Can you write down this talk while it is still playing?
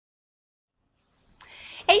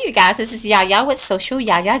Hey you guys, this is Yaya with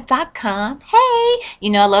Socialyaya.com. Hey, you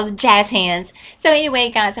know I love the jazz hands. So anyway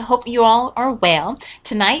guys, I hope you all are well.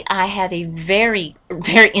 Tonight I have a very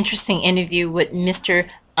interesting interview with Mr.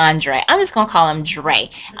 Andre. I'm just going to call him Dre.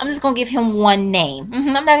 I'm just going to give him one name.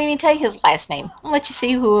 I'm not going to tell you his last name. I'll let you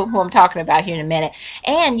see who I'm talking about here in a minute.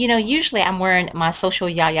 And you know, usually I'm wearing my Social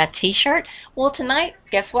Yaya t-shirt. Well, tonight,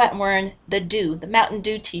 guess what? I'm wearing the Mountain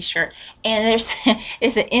Dew t-shirt. And there's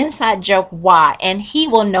it's an inside joke why, and he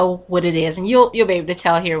will know what it is, and you'll be able to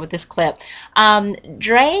tell here with this clip.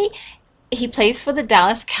 Dre, he plays for the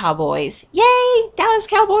Dallas Cowboys. Yay, Dallas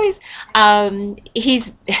Cowboys.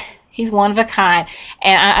 He's one of a kind,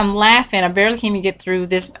 and I'm laughing. I barely can even get through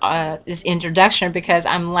this introduction because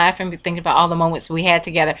I'm laughing thinking about all the moments we had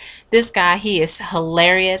together. This guy, he is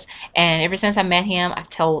hilarious, and ever since I met him, I've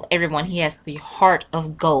told everyone he has the heart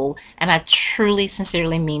of gold, and I truly,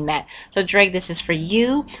 sincerely mean that. So Drake, this is for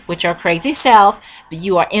you with your crazy self, but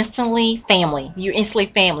you are instantly family. You're instantly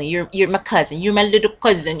family. You're my cousin. You're my little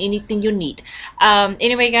cousin. Anything you need.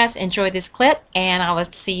 Anyway, guys, enjoy this clip, and I will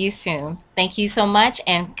see you soon. Thank you so much,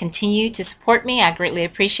 and continue to support me. I greatly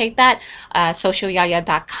appreciate that.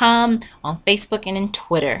 Socialyaya.com on Facebook and in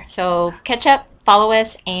Twitter. So catch up, follow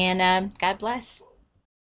us, and God bless.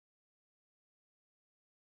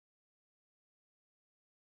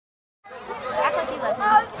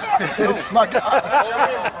 It's my guy.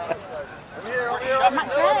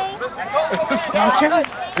 Dre.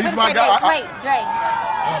 He's my guy. Dre.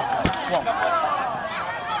 Come on.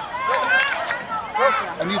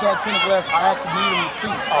 And these aren't tinted glasses. I actually need them to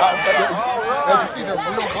see. As you see, they're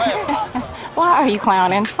real glasses. Why are you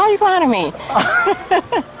clowning? Why are you clowning me?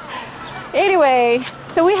 Anyway,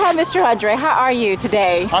 so we have Mr. Andre. How are you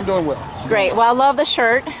today? I'm doing well. Great. Well, I love the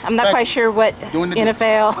shirt. I'm not quite sure what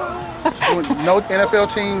NFL. No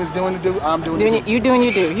NFL team is doing the do. I'm doing the do. You doing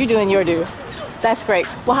your do. You doing your do. That's great.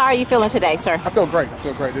 Well, how are you feeling today, sir? I feel great.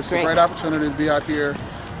 This is a great opportunity to be out here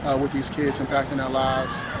with these kids, impacting their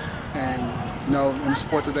lives, and in the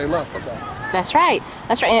sport that they love, football. That's right.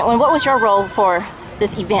 That's right. And what was your role for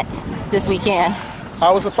this event this weekend? I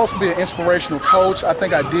was supposed to be an inspirational coach. I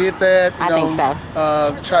think I did that. I think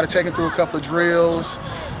so. Try to take him through a couple of drills.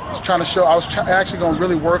 I was actually going to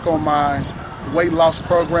really work on my weight loss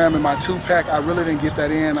program and my 2-pack. I really didn't get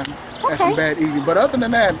that in. I had some bad eating. But other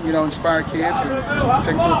than that, inspire kids and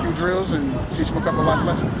take them through a few drills and teach them a couple of life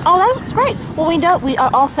lessons. Oh, that's great. Well, we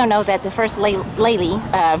also know that the First Lady,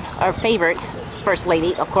 our favorite First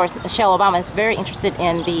Lady, of course, Michelle Obama, is very interested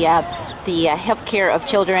in the health care of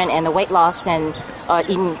children and the weight loss and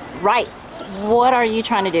eating right. What are you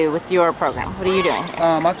trying to do with your program? What are you doing here?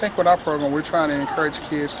 I think with our program, we're trying to encourage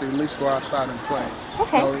kids to at least go outside and play.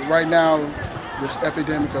 Okay. Right now, this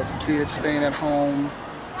epidemic of kids staying at home,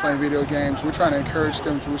 playing video games, we're trying to encourage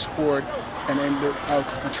them through sport and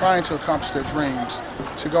trying to accomplish their dreams,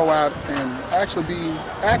 to go out and actually be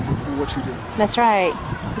active in what you do. That's right.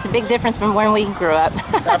 It's a big difference from when we grew up.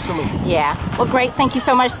 Absolutely. Yeah. Well, great. Thank you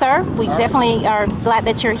so much, sir. We definitely are glad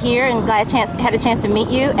that you're here and had a chance to meet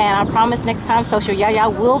you. And I promise next time Social Yaya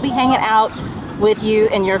will be hanging out with you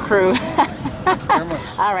and your crew. Thank you very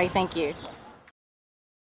much. All right. Thank you.